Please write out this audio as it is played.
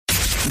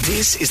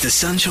This is the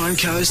Sunshine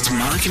Coast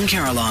Mark and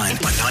Caroline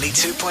on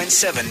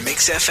 92.7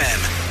 Mix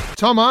FM.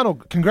 Tom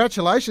Arnold,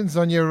 congratulations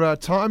on your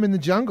time in the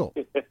jungle.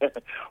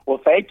 Well,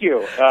 thank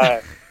you.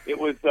 It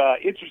was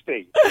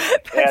interesting,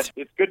 and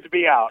it's good to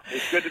be out.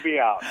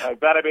 I'm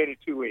glad I made it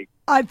 2 weeks.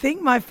 I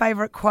think my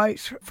favourite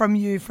quote from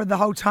you for the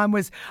whole time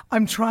was,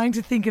 I'm trying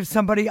to think of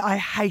somebody I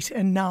hate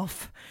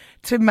enough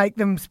to make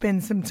them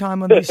spend some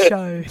time on this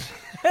show.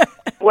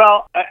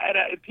 Well,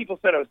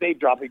 people said I was name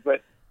dropping,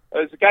 but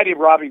there's a guy named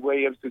Robbie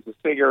Williams who's a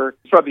singer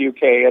from the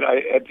UK,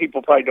 and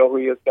people probably know who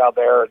he is down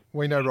there.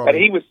 We know Robbie. And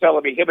he was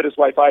telling me, him and his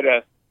wife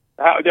Ida,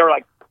 how they were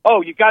like,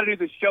 "Oh, you got to do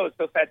this show. It's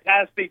so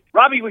fantastic."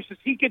 Robbie wishes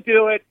he could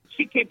do it.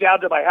 She came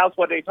down to my house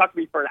one day and talked to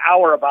me for an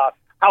hour about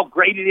how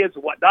great it is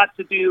and what not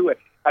to do. And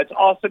it's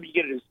awesome. You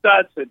get to do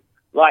stunts. And,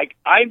 like,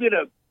 I'm going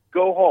to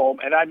go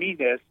home, and I mean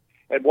this,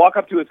 and walk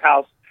up to his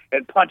house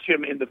and punch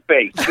him in the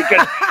face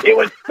because it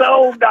was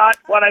so not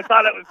what I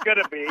thought it was going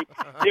to be.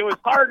 It was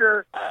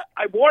harder.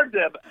 I warned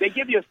them. They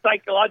give you a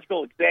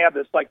psychological exam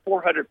that's like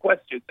 400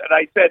 questions. And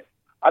I said,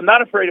 I'm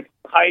not afraid of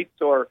heights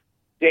or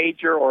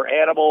danger or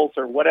animals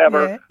or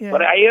whatever,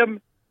 but I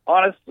am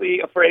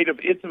honestly afraid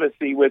of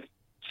intimacy with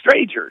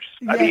strangers.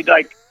 I mean,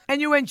 like, and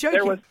you weren't joking.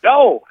 There was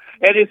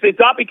and it's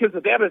not because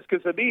of them, it's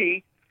because of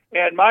me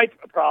and my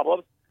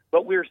problems,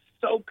 but we're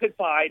so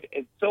confined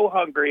and so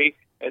hungry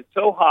and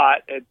so hot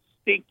and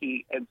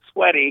stinky and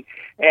sweaty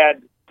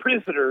and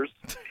prisoners.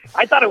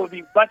 I thought it would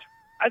be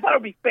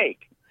fake.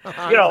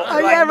 You know,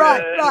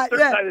 right.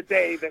 Certain time of the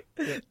day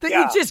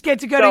you just get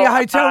to go to your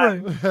hotel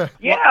room.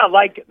 Yeah,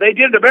 like they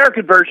did an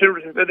American version,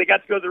 and they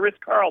got to go to the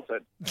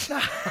Ritz-Carlton.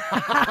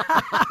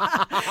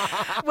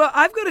 Well,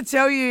 I've got to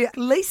tell you,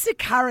 Lisa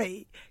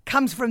Curry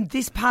comes from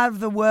this part of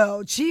the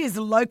world. She is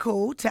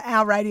local to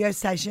our radio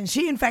station.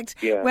 She, in fact,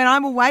 when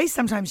I'm away,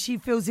 sometimes she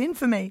fills in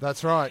for me.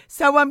 That's right.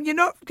 So, you're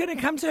not going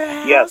to come to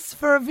her house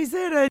for a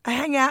visit or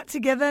hang out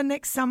together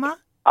next summer?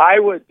 I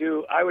would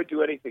do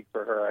anything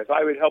for her. If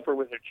I would help her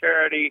with her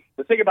charity.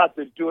 The thing about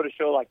doing a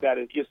show like that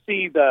is you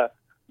see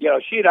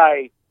she and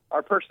I,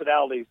 our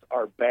personalities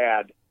are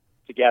bad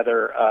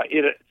together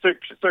in a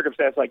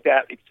circumstance like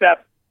that,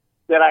 except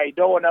that I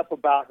know enough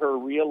about her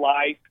real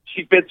life.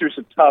 She's been through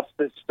some tough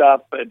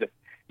stuff, and,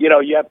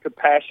 you have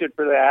compassion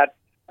for that.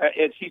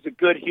 And she's a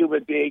good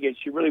human being, and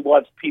she really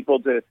wants people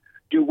to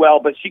do well.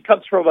 But she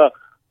comes from a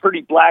pretty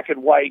black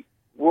and white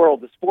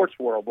world, the sports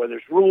world, where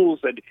there's rules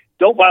and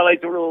don't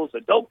violate the rules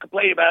and don't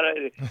complain about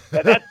it.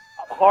 And that's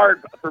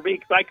hard for me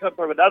because I come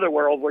from another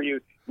world where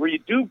you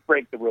do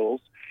break the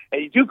rules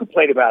and you do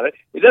complain about it.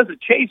 It doesn't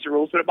change the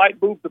rules, but it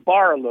might move the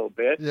bar a little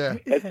bit. Yeah.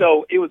 And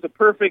so it was a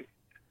perfect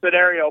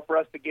scenario for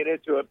us to get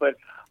into it. But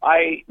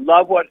I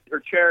love what her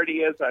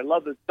charity is. I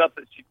love the stuff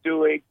that she's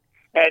doing.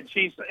 And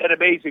she's an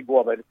amazing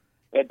woman.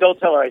 And don't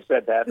tell her I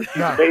said that. She's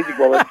an amazing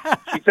woman.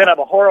 She said I'm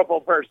a horrible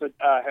person,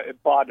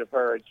 fond of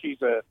her, and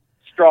she's a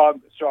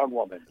strong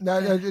woman.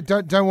 No,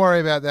 don't worry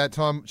about that,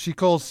 Tom. She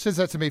says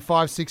that to me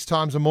 5-6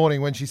 times a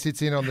morning when she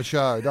sits in on the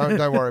show. Don't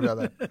worry about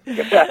that.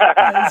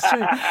 That's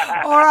true.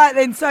 All right,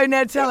 then. So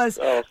now tell us,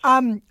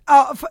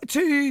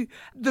 to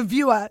the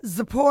viewer,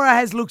 Zipporah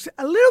has looked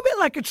a little bit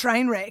like a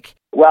train wreck.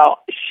 Well,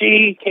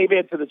 she came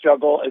into the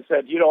jungle and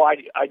said,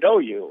 I know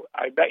you.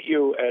 I met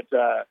you at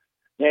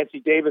Nancy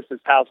Davis's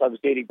house. I was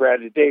dating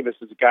Brandon Davis,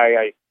 who's a guy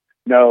I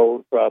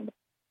know from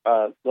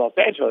Los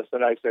Angeles.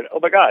 And I said, oh,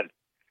 my God.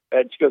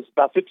 And she goes,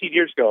 about 15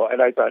 years ago.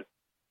 And I thought,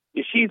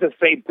 is she the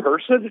same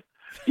person?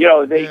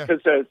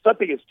 Because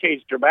something has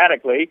changed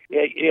dramatically.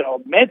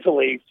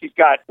 Mentally, she's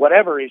got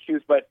whatever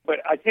issues. But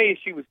I tell you,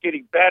 she was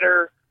getting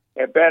better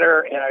and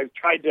better. And I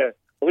tried to,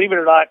 believe it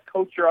or not,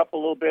 coach her up a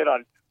little bit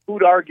on who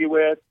to argue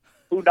with,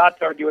 who not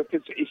to argue with,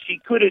 because she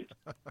couldn't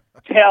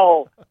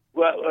tell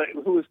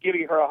who was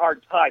giving her a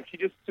hard time. She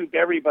just assumed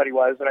everybody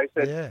was. And I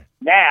said,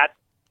 Nat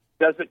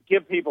doesn't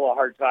give people a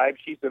hard time.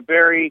 She's a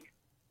very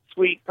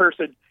sweet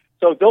person.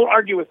 So don't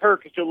argue with her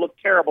because you'll look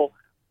terrible.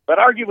 But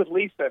argue with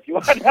Lisa if you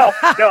want to know.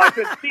 No, I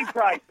said Steve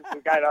Price is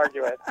the guy to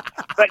argue with.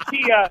 But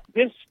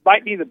this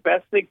might be the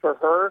best thing for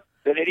her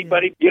than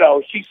anybody.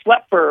 She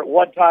slept for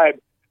one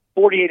time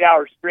 48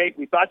 hours straight.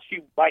 We thought she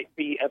might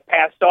be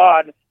passed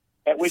on,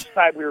 at which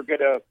time we were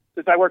going to,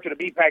 since I worked at a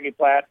meatpacking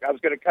plant, I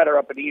was going to cut her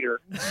up and eat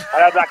her. And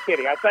I'm not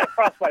kidding. I thought it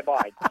crossed my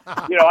mind.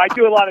 I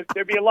do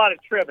there'd be a lot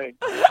of trimming.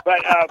 But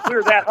we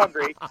were that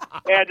hungry.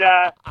 And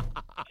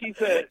she's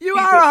a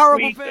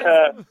horrible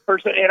sweet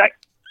person. And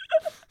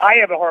I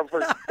am a horrible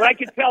person. But I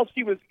could tell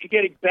she was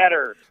getting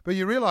better. But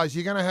you realize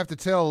you're going to have to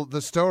tell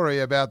the story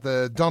about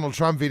the Donald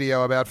Trump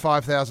video about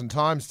 5,000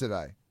 times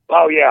today.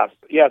 Oh, yes.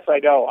 Yes, I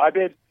know.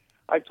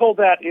 I told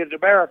that in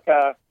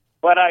America,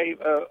 but I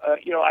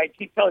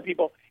keep telling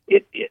people,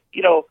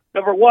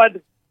 number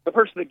one, the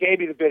person that gave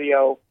me the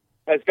video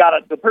has got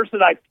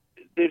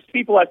there's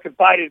people I've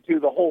confided to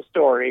the whole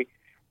story,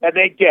 and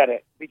they get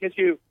it. Because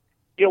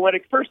when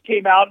it first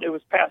came out, it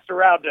was passed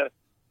around to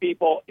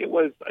people. It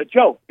was a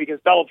joke because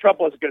Donald Trump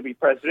wasn't going to be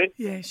president.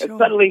 Yeah, sure. And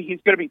suddenly he's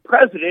going to be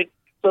president,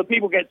 so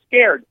people get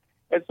scared.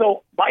 And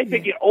so my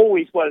thinking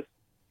always was,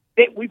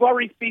 we've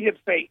already seen him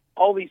say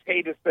all these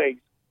heinous things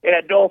It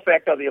had no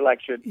effect on the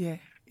election. Yeah.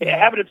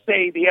 Having him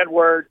say the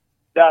N-word,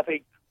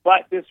 nothing.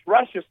 But this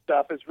Russia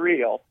stuff is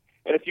real.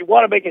 And if you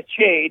want to make a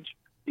change,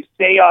 you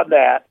stay on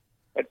that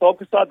and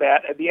focus on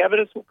that, and the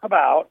evidence will come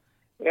out,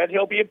 and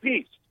he'll be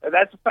impeached. And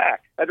that's a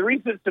fact. And the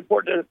reason it's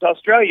important to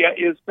Australia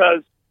is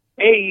because,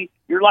 A,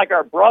 you're like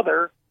our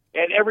brother,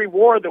 and every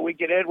war that we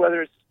get in,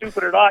 whether it's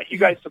stupid or not, you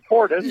guys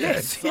support us.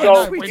 Yes.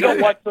 So We you don't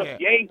do. want some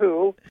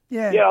yahoo,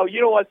 you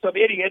don't want some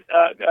idiot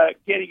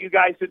getting you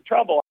guys in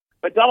trouble.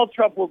 But Donald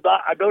Trump will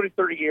not, I've known him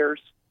 30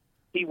 years,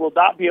 he will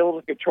not be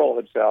able to control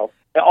himself.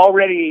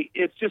 Already,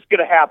 it's just going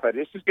to happen.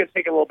 It's just going to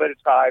take a little bit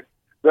of time.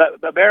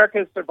 The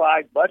Americans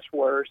survived much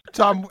worse.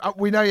 Tom,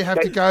 we know you have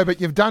to go, but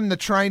you've done the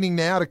training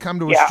now to come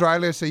to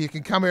Australia, so you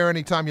can come here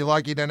anytime you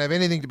like. You don't have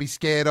anything to be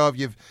scared of.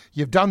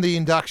 You've done the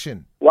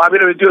induction. Well, I'm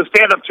going to do a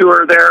stand-up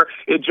tour there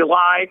in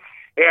July,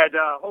 and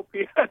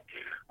hopefully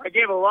I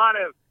gave a lot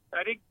of,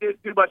 I didn't do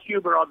too much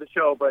humor on the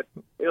show, but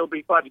it'll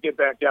be fun to get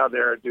back down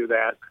there and do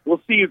that.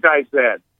 We'll see you guys then.